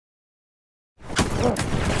Oh!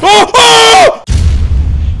 Oh!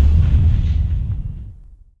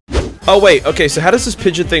 Oh wait, okay, so how does this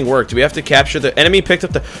pigeon thing work? Do we have to capture the enemy picked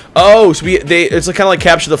up the oh, so it's kind of like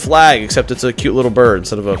capture the flag, except it's a cute little bird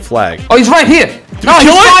instead of a flag. Oh, he's right here. No, he's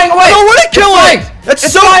flying away. I don't want to kill it.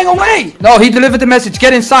 It's flying away. No, he delivered the message.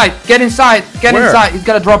 Get inside. Get inside. Get inside. He's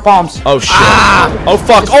got to drop bombs. Oh shit. Oh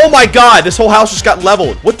fuck. Oh my god, this whole house just got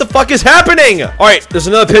leveled. What the fuck is happening? All right, there's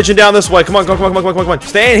another pigeon down this way. Come on, come on.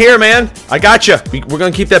 Stay in here, man. I got you. We're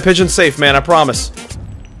gonna keep that pigeon safe, man. I promise.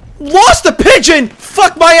 Lost the pigeon!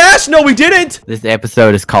 Fuck my ass! No, we didn't! This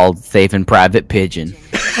episode is called Saving Private Pigeon.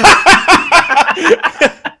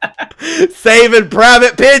 Saving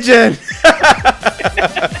Private Pigeon!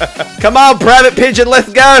 Come on, Private Pigeon,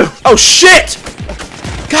 let's go! Oh, shit!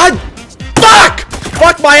 God! Fuck!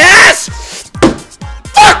 Fuck my ass!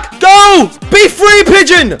 Fuck! Go! Be free,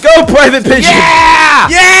 Pigeon! Go, Private Pigeon! Yeah!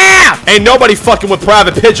 Yeah! Ain't nobody fucking with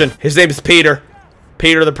Private Pigeon. His name is Peter.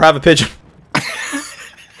 Peter the Private Pigeon.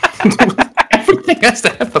 Everything has to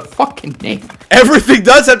have a fucking name. Everything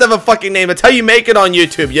does have to have a fucking name. That's how you make it on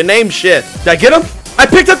YouTube. You name shit. Did I get him? I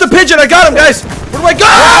picked up the pigeon. I got him, guys. Where do I go?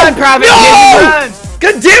 Run, Private Pigeon, run.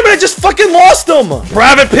 God damn it, I just fucking lost him.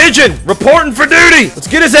 Private Pigeon, reporting for duty. Let's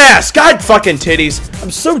get his ass. God fucking titties. I'm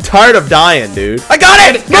so tired of dying, dude. I got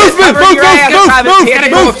it.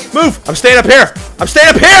 Move. I'm staying up here.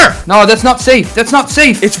 No, that's not safe. That's not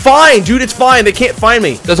safe. It's fine, dude. It's fine. They can't find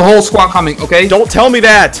me. There's a whole squad coming, okay? Don't tell me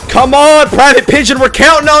that. Come on, Private Pigeon. We're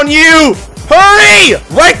counting on you. Hurry!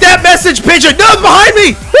 Write that message, Pigeon. No, behind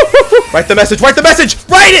me. Write the message.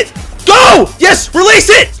 Write it. Go! Yes! Release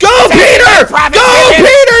it! Go, Peter! Go,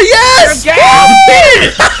 Peter! Yes!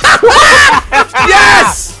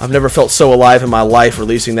 Yes! I've never felt so alive in my life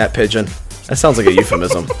releasing that pigeon. That sounds like a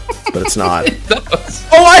euphemism, but it's not. It does.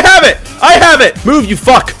 Oh, I have it! Move, you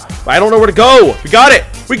fuck! I don't know where to go. We got it!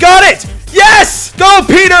 Yes! Go,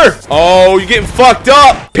 Peter! Oh, you're getting fucked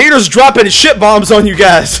up. Peter's dropping shit bombs on you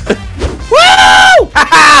guys. Woo!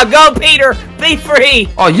 Haha! Go, Peter! Be free!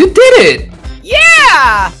 Oh, you did it!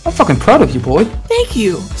 Yeah! I'm fucking proud of you, boy. Thank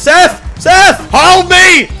you. Seth! Hold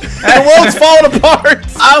me! The world's falling apart!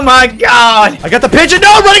 Oh my god! I got the pigeon!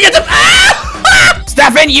 No, I'm running into...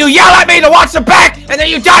 Stefan, you yell at me to watch the back, and then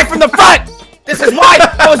you die from the front! This is why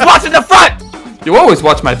I was watching the front! You always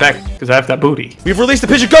watch my back, because I have that booty. We've released the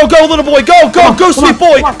pigeon. Go, little boy! Go, sweet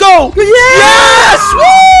boy! Go! Yeah! Yes!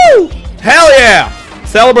 Woo! Hell yeah!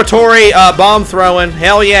 Celebratory bomb throwing.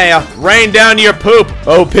 Hell yeah! Rain down your poop.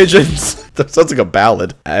 Oh, pigeons. That sounds like a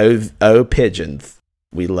ballad. Oh, pigeons.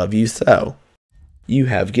 We love you so. You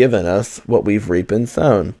have given us what we've reaped and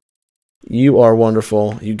sown. You are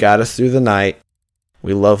wonderful. You got us through the night.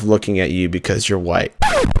 We love looking at you because you're white.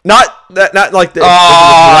 Not like this.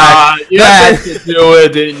 Oh, you had to do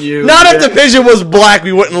it, didn't you? Not if the pigeon was black,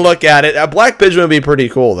 we wouldn't look at it. A black pigeon would be pretty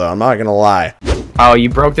cool, though. I'm not gonna lie. Oh, you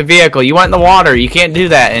broke the vehicle. You went in the water. You can't do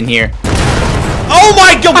that in here. Oh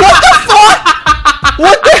my god! What the fuck?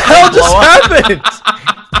 What the hell just happened?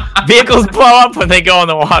 Vehicles blow up when they go in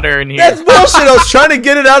the water in here. That's bullshit. I was trying to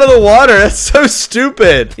get it out of the water. That's so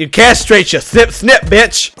stupid. You castrate you. Snip,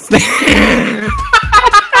 bitch.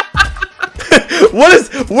 What is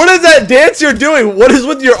that dance you're doing? What is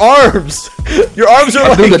with your arms? Your arms are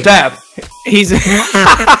like... do the dab. He's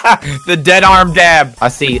the dead arm dab. I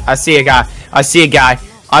see a guy.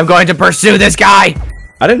 I'm going to pursue this guy.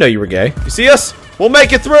 I didn't know you were gay. You see us? We'll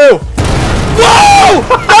make it through. Whoa!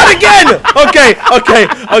 Not again!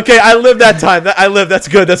 Okay. I lived that time. I lived. That's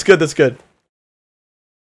good.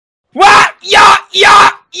 What? Yeah,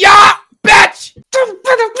 bitch!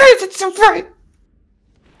 It's so bright.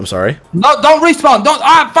 I'm sorry. No, don't respawn. Don't.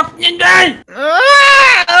 Fucking die.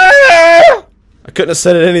 I couldn't have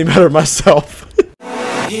said it any better myself.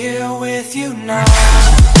 Here with you now.